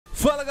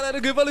Fala galera,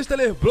 quem fala é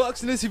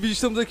StailerBlox. Nesse vídeo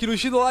estamos aqui no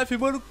Shindo Life.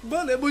 Mano,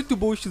 é muito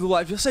bom o Shindo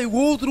Life. Já saiu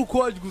outro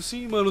código,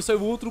 sim, mano.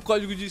 Saiu outro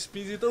código de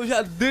spins. Então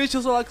já deixa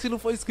o seu like se não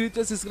for inscrito,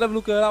 já se inscreve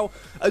no canal,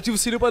 ativa o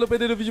sininho para não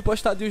perder o vídeo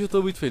postado. E hoje eu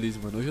tô muito feliz,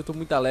 mano. Hoje eu tô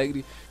muito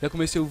alegre. Já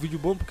comecei o vídeo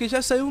bom porque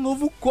já saiu um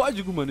novo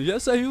código, mano. Já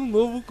saiu um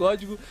novo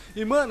código.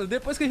 E mano,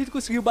 depois que a gente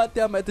conseguiu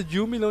bater a meta de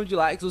 1 milhão de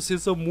likes,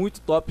 vocês são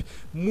muito top.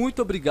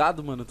 Muito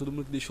obrigado, mano. Todo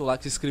mundo que deixou o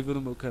like, se inscreveu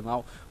no meu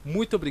canal.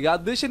 Muito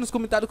obrigado. Deixa aí nos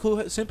comentários que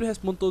eu sempre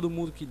respondo todo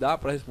mundo que dá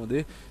pra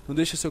responder. Não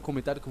deixa seu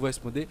comentário que eu vou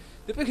responder.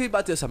 Depois que a gente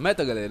bater essa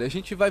meta, galera, a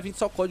gente vai vir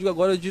só código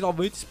agora de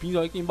 90 spins.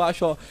 Olha aqui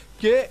embaixo, ó.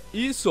 Que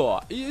isso,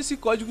 ó. E esse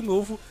código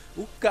novo,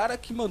 o cara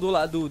que mandou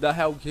lá da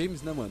Real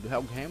Games, né, mano? Do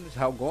Real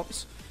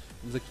Gomes.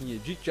 Vamos aqui em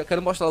Edit. Já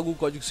quero mostrar logo o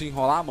código sem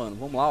enrolar, mano.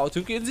 Vamos lá, ó.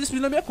 Tenho 500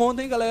 spins na minha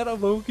conta, hein, galera.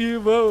 Vamos que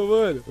vamos,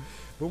 mano.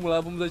 Vamos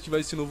lá, vamos ativar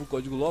esse novo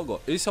código logo, ó.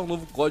 Esse é um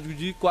novo código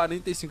de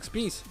 45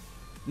 spins.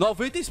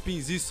 90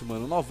 spins, isso,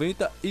 mano,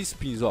 90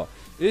 spins, ó.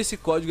 Esse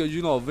código é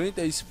de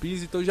 90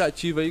 spins, então já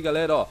ativa aí,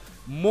 galera, ó.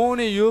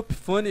 Money up,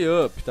 funny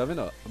up, tá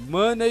vendo, ó?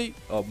 Money,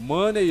 ó,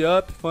 money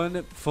up,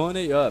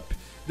 funny up.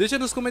 Deixa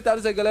nos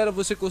comentários aí, galera,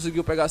 você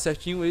conseguiu pegar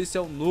certinho. Esse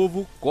é o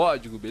novo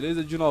código,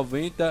 beleza? De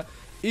 90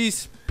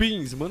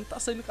 spins, mano, tá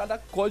saindo cada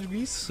código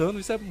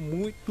insano, isso é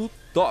muito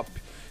top.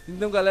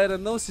 Então, galera,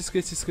 não se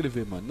esqueça de se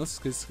inscrever, mano, não se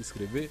esqueça de se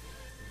inscrever.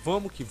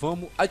 Vamos que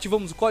vamos,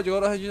 ativamos o código,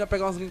 agora a gente vai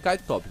pegar uns green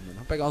card top, mano.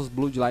 Vamos pegar uns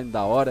bloodline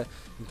da hora,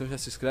 então já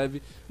se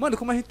inscreve. Mano,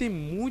 como a gente tem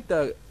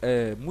muita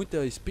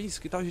spins,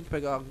 que tal a gente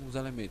pegar alguns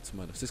elementos,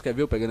 mano? Você quer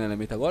ver eu pegando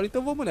elemento agora?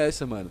 Então vamos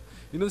nessa, mano.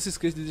 E não se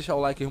esqueça de deixar o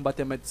like aí, vamos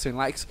bater a meta de 100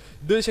 likes.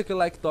 Deixa aquele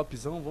like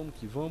topzão, vamos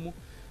que vamos.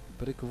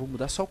 Pera aí que eu vou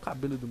mudar só o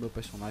cabelo do meu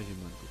personagem,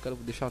 mano. Eu quero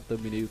deixar uma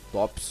thumbnail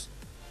tops.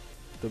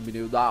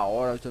 Thumbnail da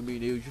hora,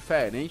 thumbnail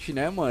diferente,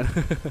 né, mano?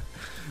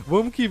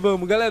 Vamos que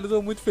vamos, galera, eu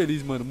tô muito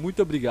feliz, mano. Muito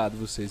obrigado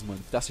vocês, mano,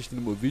 que tá assistindo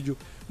o meu vídeo.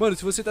 Mano,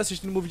 se você tá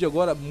assistindo o meu vídeo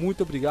agora,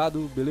 muito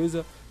obrigado,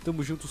 beleza?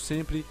 Tamo junto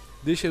sempre.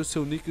 Deixa aí o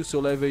seu nick e o seu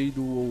level aí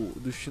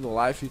do Shindo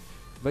Life.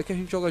 Vai que a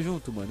gente joga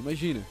junto, mano,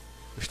 imagina.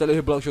 O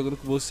StailerBlox jogando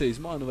com vocês,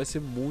 mano, vai ser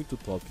muito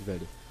top,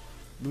 velho.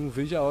 Não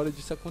vejo a hora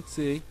disso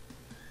acontecer, hein?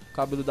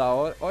 Cabelo da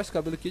hora. Ó, esse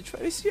cabelo aqui é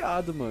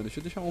diferenciado, mano. Deixa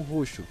eu deixar um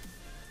roxo.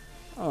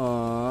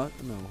 Ah,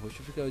 não, o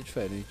roxo fica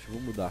diferente,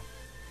 vou mudar.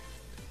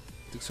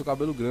 Tem que ser o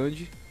cabelo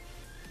grande.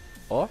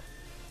 Ó.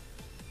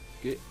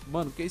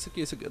 Mano, que é isso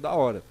aqui? Isso aqui é da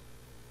hora.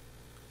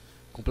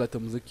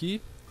 Completamos aqui.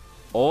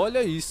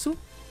 Olha isso.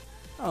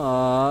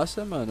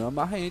 Nossa, mano,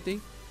 amarrenta,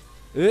 hein?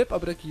 Epa,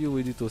 abre aqui o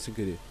editor sem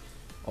querer.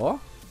 Ó,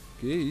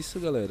 que isso,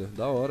 galera,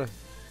 da hora.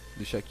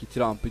 Deixa aqui,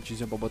 tirar uma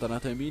printzinha pra botar na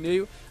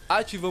thumbnail.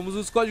 Ativamos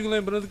os códigos,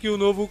 lembrando que o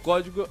novo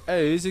código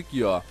é esse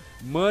aqui, ó.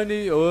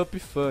 Money up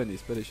funny.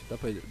 Espera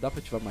aí, dá pra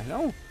ativar mais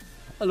não?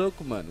 Tá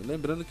louco, mano.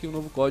 Lembrando que o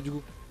novo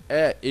código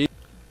é esse.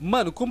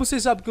 Mano, como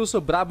vocês sabem que eu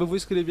sou brabo, eu vou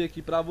escrever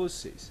aqui pra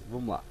vocês.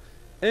 Vamos lá.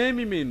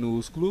 M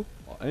minúsculo,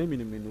 ó, M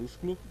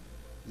minúsculo,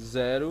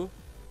 0,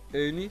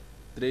 N,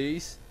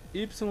 3,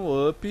 Y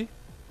up,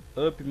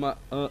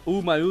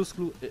 U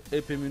maiúsculo,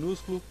 EP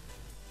minúsculo,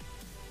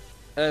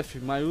 F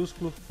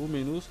maiúsculo, U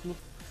minúsculo,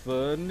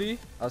 funny,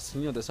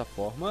 assim, ó, dessa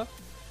forma.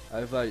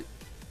 Aí vai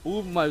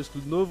U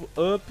maiúsculo de novo,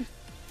 up.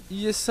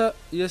 E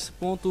esse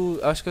ponto,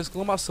 acho que é a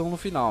exclamação no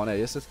final, né?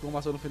 E essa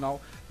exclamação no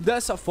final,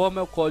 dessa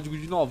forma é o código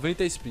de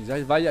 90 spins.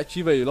 Aí vai e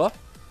ativa ele, ó.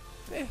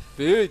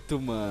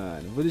 Perfeito,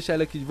 mano. Vou deixar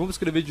ele aqui, vamos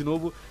escrever de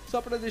novo,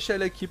 só pra deixar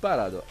ele aqui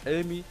parado, ó.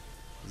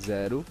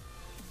 M0,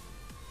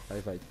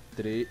 aí vai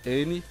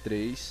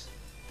N3,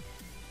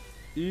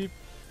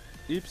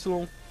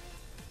 Y,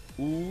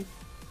 U,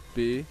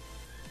 P,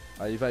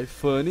 aí vai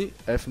funny,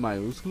 F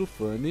maiúsculo,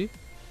 funny.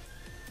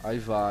 Aí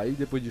vai,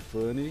 depois de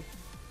funny,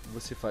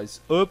 você faz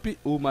up,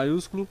 U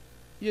maiúsculo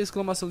e a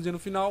exclamaçãozinha no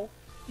final.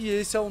 E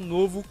esse é o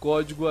novo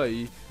código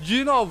aí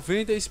de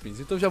 90 spins.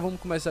 Então já vamos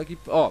começar aqui.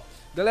 Ó,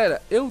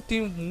 galera, eu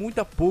tenho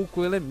muito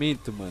pouco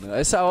elemento, mano.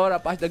 Essa hora a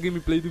parte da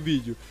gameplay do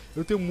vídeo.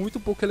 Eu tenho muito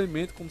pouco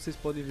elemento, como vocês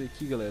podem ver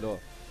aqui, galera, ó.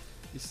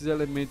 Esses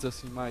elementos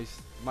assim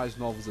mais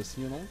novos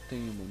assim eu não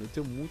tenho, mano. Eu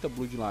tenho muita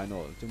bloodline, ó.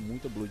 Eu tenho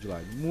muita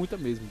bloodline, muita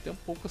mesmo. Tenho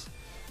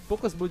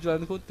poucas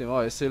bloodline que eu tenho.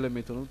 Ó, esse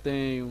elemento eu não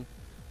tenho.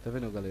 Tá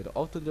vendo, galera?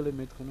 Olha o tanto de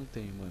elemento que eu não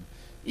tenho, mano.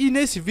 E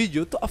nesse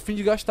vídeo eu tô a fim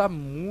de gastar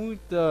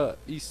muita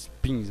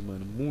spins,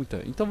 mano,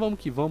 muita. Então vamos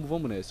que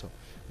vamos nessa, ó.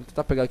 Vamos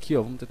tentar pegar aqui,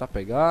 ó, vamos tentar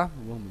pegar,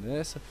 vamos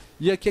nessa.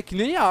 E aqui é que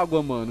nem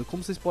água, mano,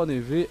 como vocês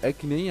podem ver, é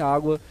que nem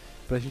água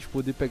pra gente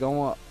poder pegar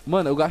uma...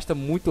 Mano, eu gasto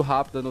muito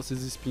rápido as nossas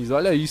spins,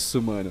 olha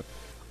isso, mano.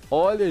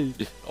 Olha aí,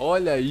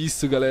 olha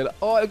isso, galera.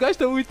 Olha,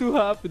 gasta muito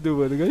rápido,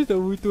 mano, gasta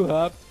muito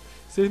rápido.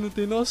 Vocês não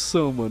tem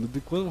noção, mano, de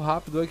quão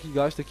rápido é que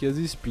gasta aqui as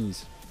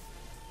spins.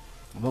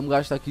 Vamos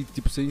gastar aqui,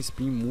 tipo, 100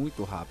 spin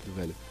muito rápido,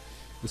 velho.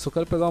 Eu só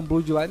quero pegar um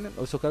bloodline,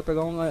 eu só quero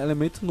pegar um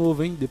elemento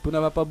novo, hein. Depois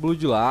nós vai pra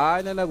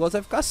bloodline, o negócio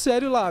vai ficar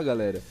sério lá,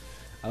 galera.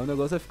 Aí o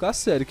negócio vai ficar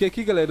sério. Que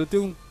aqui, galera, eu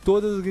tenho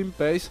todas as Game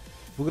Pass.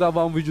 Vou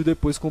gravar um vídeo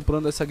depois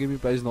comprando essa Game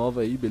Pass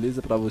nova aí,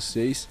 beleza, pra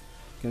vocês.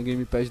 Que é um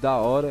Game Pass da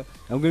hora.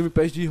 É um Game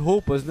Pass de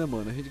roupas, né,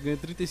 mano. A gente ganha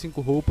 35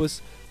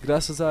 roupas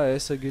graças a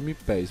essa Game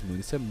Pass,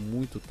 mano. Isso é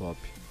muito top.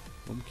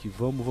 Vamos que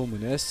vamos, vamos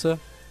nessa.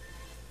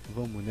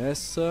 Vamos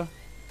nessa.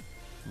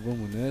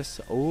 Vamos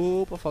nessa.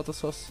 Opa, falta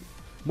só...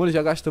 Mano,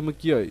 já gastamos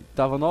aqui, ó.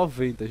 Tava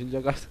 90, a gente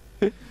já gastou...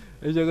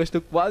 A gente já gastou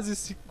quase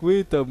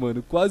 50,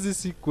 mano. Quase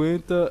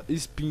 50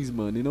 spins,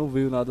 mano. E não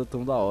veio nada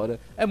tão da hora.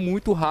 É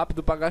muito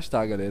rápido pra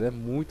gastar, galera. É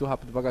muito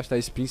rápido pra gastar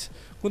spins.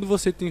 Quando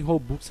você tem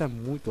Robux, é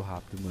muito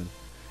rápido, mano.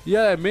 E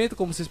elemento,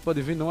 como vocês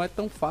podem ver, não é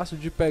tão fácil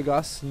de pegar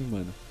assim,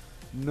 mano.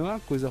 Não é uma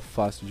coisa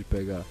fácil de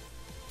pegar.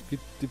 Porque,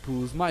 tipo,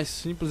 os mais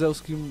simples é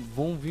os que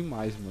vão vir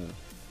mais, mano.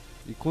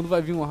 E quando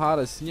vai vir um raro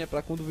assim, é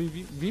pra quando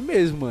vir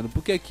mesmo, mano.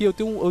 Porque aqui eu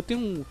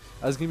tenho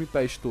as Game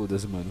Pass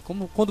todas, mano.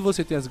 Quando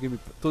você tem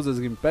todas as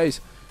Game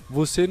Pass,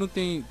 você não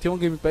tem uma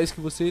Game Pass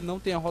que você não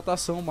tem a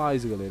rotação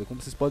mais, galera.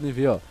 Como vocês podem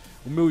ver, ó.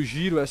 O meu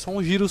giro é só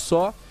um giro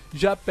só.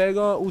 Já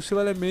pega o seu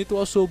elemento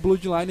ou a sua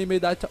Bloodline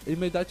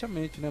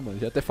imediatamente, né, mano?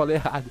 Já até falei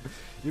errado.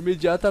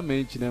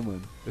 Imediatamente, né,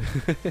 mano?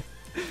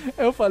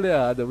 Eu falei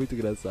errado, é muito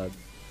engraçado.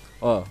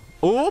 Ó.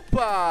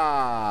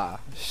 Opa!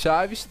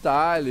 Chave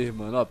Stailer,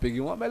 mano. Ó,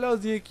 peguei uma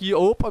melhorzinha aqui.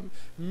 Opa,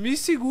 me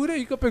segura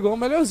aí que eu peguei uma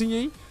melhorzinha,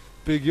 hein?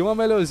 Peguei uma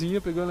melhorzinha,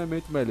 peguei um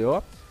elemento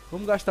melhor.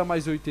 Vamos gastar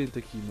mais 80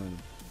 aqui, mano.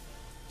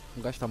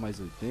 Vamos gastar mais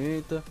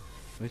 80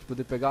 pra gente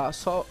poder pegar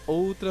só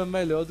outra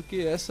melhor do que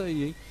essa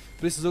aí, hein?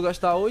 Precisou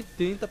gastar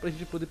 80 pra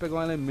gente poder pegar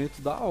um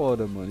elemento da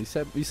hora, mano.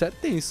 Isso é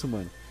tenso,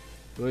 mano.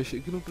 Eu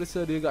achei que não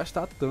precisaria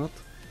gastar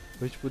tanto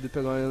pra gente poder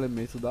pegar um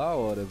elemento da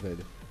hora,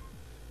 velho.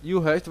 E o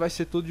resto vai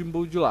ser todo de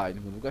Bloodline,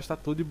 mano. Vou gastar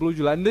todo de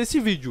Bloodline nesse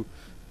vídeo.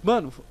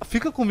 Mano,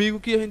 fica comigo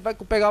que a gente vai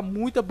pegar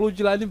muita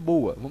Bloodline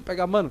boa. Vamos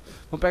pegar, mano,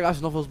 vamos pegar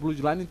as novas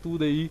Bloodline e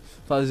tudo aí,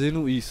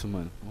 fazendo isso,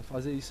 mano. Vamos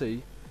fazer isso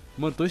aí.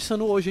 Mano, tô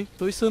insano hoje, hein?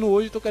 Tô insano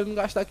hoje, tô querendo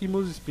gastar aqui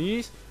meus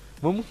spins.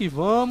 Vamos que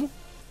vamos.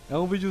 É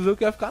um videozão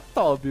que vai ficar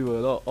top,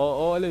 mano.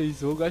 Ó, olha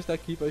isso, vou gastar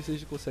aqui pra ver se a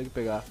gente consegue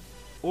pegar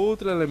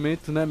outro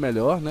elemento, né,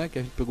 melhor, né? Que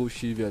a gente pegou o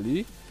Chive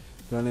ali.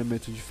 Que é um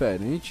elemento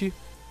diferente.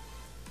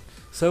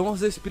 São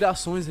umas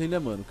inspirações ainda,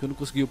 mano, que eu não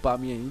consegui upar a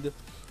minha ainda.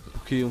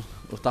 Porque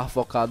eu tava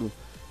focado,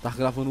 tava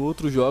gravando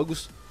outros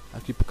jogos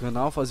aqui pro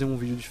canal, fazer um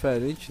vídeo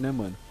diferente, né,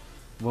 mano.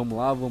 Vamos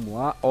lá, vamos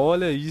lá.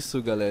 Olha isso,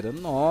 galera.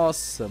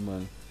 Nossa,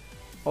 mano.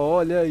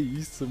 Olha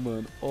isso,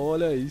 mano.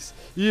 Olha isso.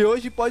 E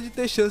hoje pode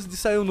ter chance de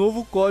sair um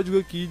novo código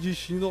aqui de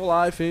Shindo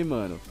Life, hein,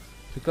 mano.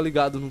 Fica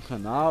ligado no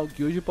canal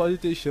que hoje pode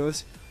ter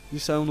chance de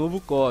sair um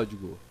novo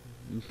código.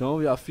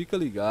 Então já fica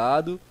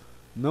ligado.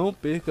 Não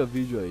perca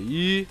vídeo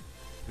aí.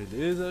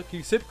 Beleza?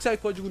 Que sempre que sai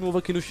código novo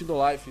aqui no Shindo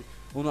Life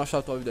ou no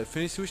Shop of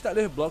Defense, o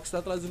StailerBlox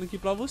está trazendo aqui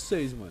pra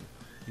vocês, mano.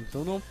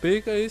 Então não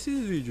perca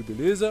esses vídeos,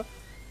 beleza?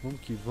 Vamos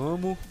que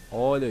vamos.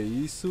 Olha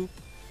isso.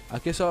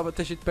 Aqui é só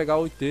até a gente pegar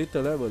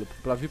 80, né, mano?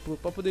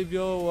 Pra poder ver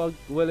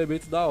o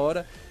elemento da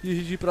hora e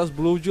ir pras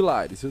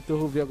Bloodlines. Eu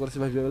vou ver agora se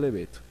vai ver o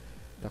elemento.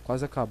 Tá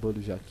quase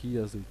acabando já aqui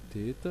as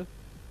 80.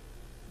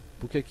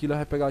 Porque aqui ela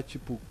vai pegar,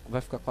 tipo,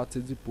 vai ficar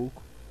 400 e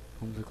pouco.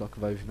 Vamos ver qual que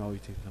vai vir na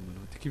 80,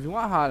 mano. Tem que vir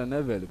uma rara,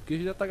 né, velho? Porque a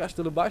gente já tá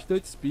gastando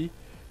bastante SP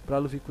pra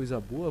não vir coisa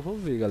boa.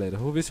 Vamos ver, galera.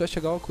 Vamos ver se vai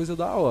chegar uma coisa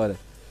da hora.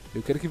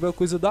 Eu quero que venha uma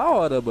coisa da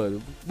hora,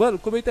 mano. Mano,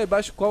 comenta aí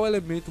embaixo qual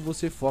elemento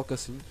você foca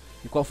assim.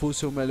 E qual foi o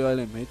seu melhor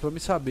elemento pra me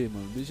saber,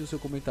 mano. Deixa o seu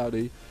comentário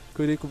aí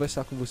que eu irei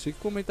conversar com você.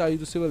 Comenta aí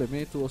do seu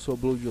elemento ou a sua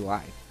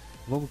Bloodline.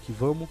 Vamos que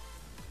vamos.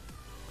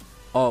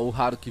 Ó, o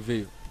raro que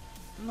veio.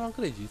 Não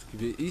acredito que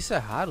veio. Isso é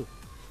raro?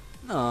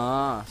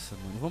 Nossa,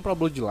 mano. Vamos pra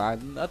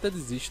Bloodline. Até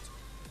desisto.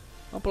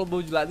 Vamos pra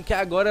Bloodline que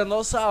agora é a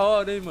nossa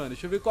hora, hein, mano.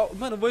 Deixa eu ver qual...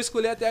 Mano, vou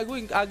escolher até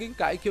a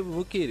Genkai que eu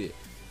vou querer.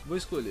 Vou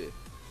escolher.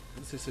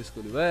 Não sei se eu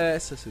escolho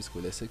essa, se eu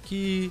escolho essa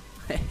aqui.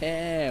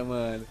 É,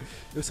 mano.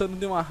 Eu só não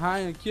dei uma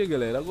rainha aqui,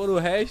 galera. Agora o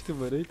resto,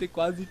 mano, a gente tem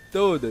quase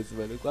todas,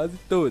 mano. Quase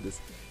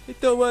todas.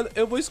 Então, mano,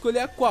 eu vou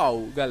escolher a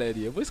qual,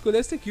 galerinha? Eu vou escolher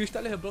essa aqui. O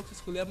StailerBlox vai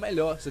escolher a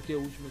melhor. Essa aqui é a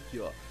última aqui,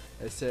 ó.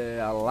 Essa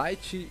é a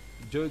Light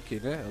Junk,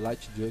 né?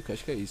 Light Junk,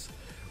 acho que é isso.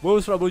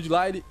 Vamos pra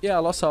Bloodline e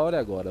a nossa hora é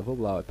agora.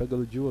 Vamos lá, ó. Pega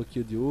de um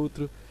aqui, de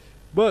outro.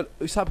 Mano,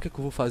 sabe o que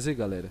eu vou fazer,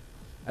 galera?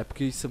 É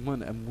porque isso,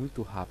 mano, é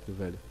muito rápido,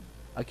 velho.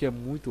 Aqui é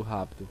muito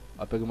rápido.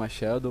 Ó, pega uma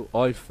Shadow.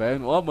 Ó,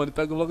 Inferno. Ó, mano,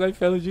 pega logo a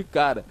Inferno de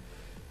cara.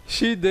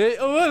 Shidei.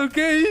 Oh, mano,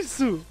 que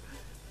isso?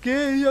 Que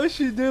isso? Ó,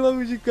 Shidei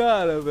logo de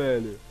cara,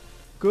 velho.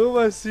 Como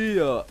assim,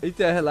 ó?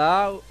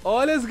 Interlau.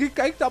 Olha as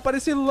Genkai que tá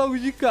aparecendo logo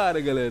de cara,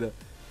 galera.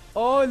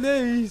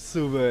 Olha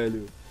isso,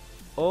 velho.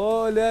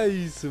 Olha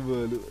isso,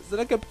 mano.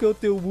 Será que é porque eu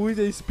tenho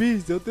muita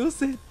spins? Eu tenho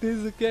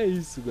certeza que é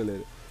isso,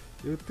 galera.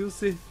 Eu tenho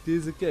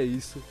certeza que é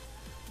isso.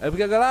 É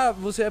porque agora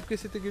você porque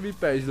você tem Game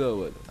Pass, não,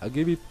 mano. A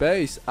Game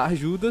Pass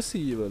ajuda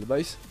sim, mano,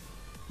 mas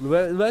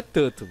não é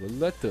tanto, mano,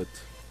 não é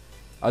tanto.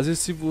 Às vezes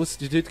se você,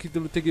 de jeito que tu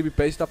não tem Game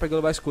Pass, tá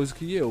pegando mais coisas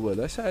que eu,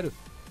 mano, é sério.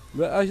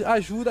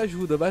 Ajuda,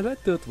 mas não é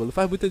tanto, mano, não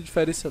faz muita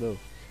diferença não.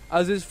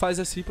 Às vezes faz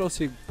assim pra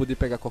você poder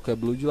pegar qualquer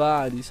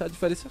Bloodline, isso a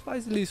diferença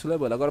faz isso, né,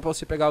 mano. Agora pra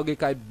você pegar uma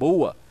Genkai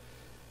boa,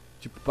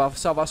 tipo, pra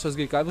salvar suas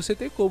Genkai, você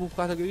tem como por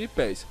causa da Game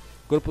Pass.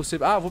 Agora pra você,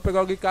 vou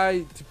pegar uma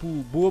Genkai, tipo,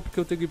 boa porque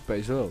eu tenho Game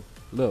Pass,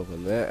 não,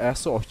 mano, é a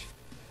sorte.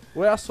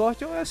 Ou é a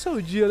sorte ou é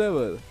seu dia, né,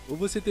 mano? Ou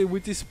você tem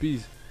muito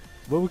spins.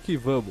 Vamos que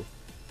vamos.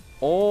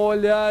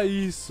 Olha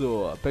isso,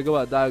 ó. Pega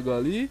uma d'água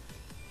ali.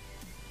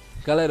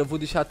 Galera, eu vou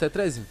deixar até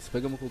 300.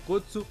 Pegamos o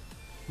Kokotsu.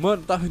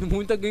 Mano, tá vindo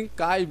muita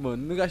Genkai,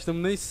 mano. Não gastamos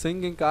nem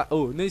 100 Genkai,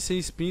 nem 100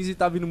 spins e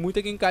tá vindo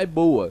muita Genkai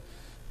boa.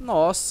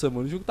 Nossa,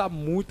 mano, o jogo tá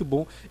muito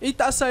bom. E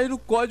tá saindo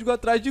código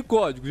atrás de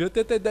código. Já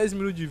tem até 10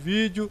 minutos de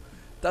vídeo.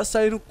 Tá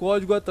saindo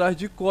código atrás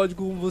de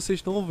código, como vocês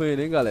estão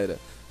vendo, hein, galera.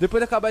 Depois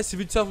de acabar esse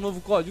vídeo, sai um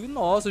novo código.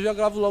 Nossa, eu já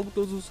gravo logo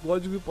todos os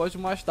códigos e posto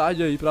mais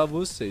tarde aí pra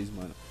vocês,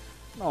 mano.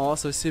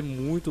 Nossa, vai ser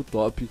muito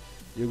top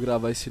eu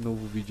gravar esse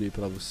novo vídeo aí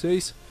pra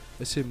vocês.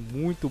 Vai ser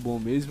muito bom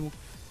mesmo.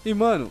 E,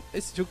 mano,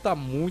 esse jogo tá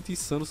muito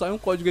insano. Sai um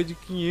código aí de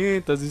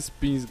 500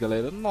 spins,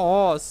 galera.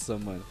 Nossa,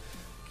 mano.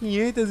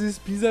 500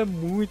 spins é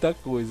muita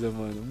coisa,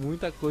 mano.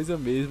 Muita coisa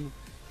mesmo.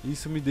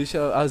 Isso me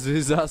deixa, às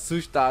vezes,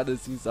 assustado,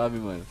 assim, sabe,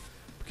 mano?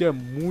 Porque é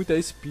muita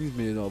spins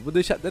mesmo, ó. Vou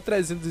deixar até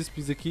 300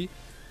 spins aqui,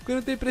 porque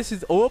não tem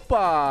preciso.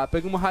 Opa!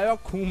 Pegamos Raio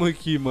Akuma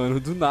aqui, mano.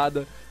 Do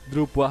nada,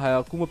 dropou a Raio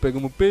Akuma.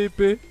 Pegamos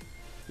Paper.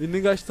 E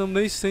nem gastamos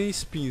nem 100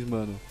 spins,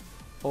 mano.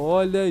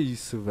 Olha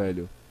isso,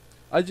 velho.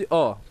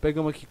 Ó,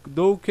 pegamos aqui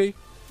Donkey.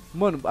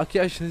 Mano, aqui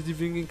é a chance de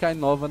vir Genkai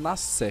nova na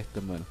certa,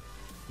 mano.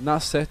 Na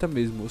certa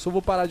mesmo. Eu só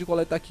vou parar de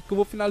coletar aqui que eu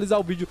vou finalizar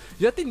o vídeo.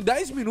 Já tem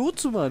 10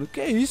 minutos, mano.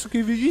 Que isso?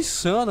 Que vídeo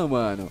insano,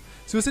 mano.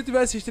 Se você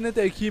estiver assistindo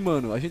até aqui,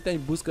 mano, a gente tá em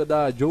busca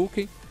da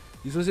Joken.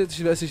 E se você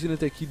estiver assistindo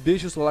até aqui,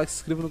 deixa o seu like, se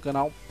inscreva no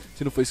canal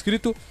se não for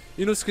inscrito.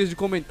 E não se esqueça de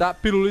comentar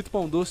Pirulito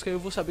Pão Doce, que aí eu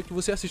vou saber que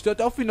você assistiu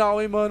até o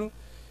final, hein, mano.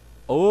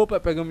 Opa,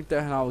 pegamos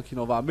Internal aqui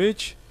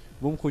novamente.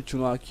 Vamos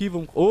continuar aqui,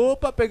 vamos...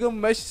 Opa,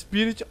 pegamos Mesh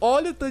Spirit.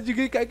 Olha o tanto de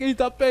Genkai que a gente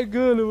tá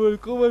pegando, mano.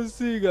 Como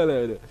assim,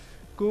 galera?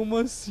 Como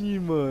assim,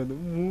 mano?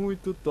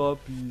 Muito top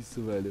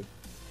isso, velho.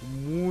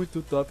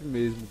 Muito top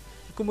mesmo.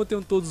 E como eu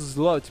tenho todos os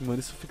slots,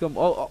 mano, isso fica...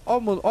 Ó,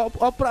 mano,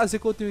 ó o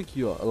prazer que eu tenho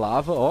aqui, ó.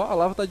 Lava, ó, a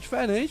lava tá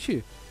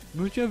diferente.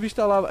 Não tinha visto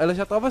a lava. Ela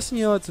já tava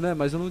assim antes, né?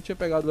 Mas eu não tinha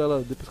pegado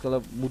ela depois que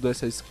ela mudou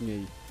essa skin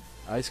aí.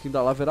 A skin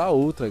da lava era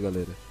outra,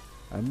 galera.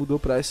 Aí mudou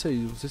pra essa aí.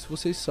 Não sei se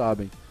vocês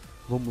sabem.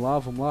 Vamos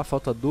lá.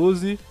 Falta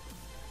 12.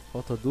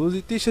 Falta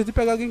 12. Tem chance de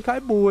pegar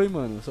Genkai boa, hein,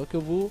 mano. Só que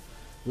eu vou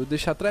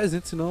deixar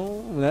 300,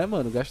 senão, né,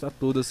 mano, gastar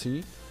tudo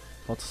assim.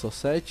 Falta só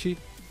 7.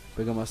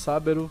 Pegamos a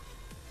Sabero.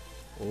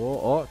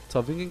 Ó, só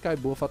vem Genkai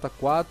boa. Falta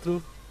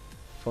 4.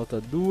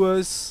 Falta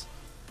 2.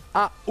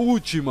 A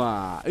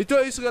última. Então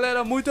é isso,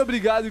 galera. Muito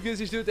obrigado que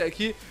assistiu até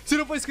aqui. Se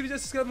não for inscrito, já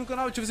se inscreve no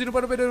canal. Ativa o sininho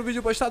para não perder o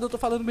vídeo postado. Eu tô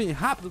falando bem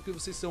rápido porque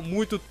vocês são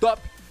muito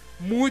top.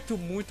 Muito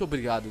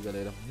obrigado,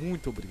 galera.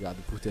 Muito obrigado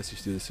por ter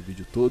assistido esse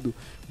vídeo todo.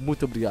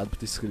 Muito obrigado por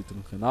ter se inscrito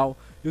no canal.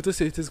 E eu tenho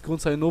certeza que quando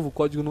sair novo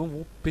código eu não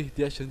vou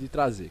perder a chance de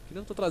trazer, que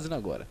não tô trazendo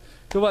agora.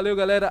 Então valeu,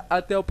 galera.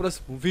 Até o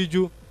próximo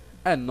vídeo.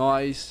 É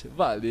nóis.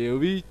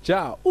 Valeu e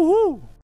tchau. Uhul!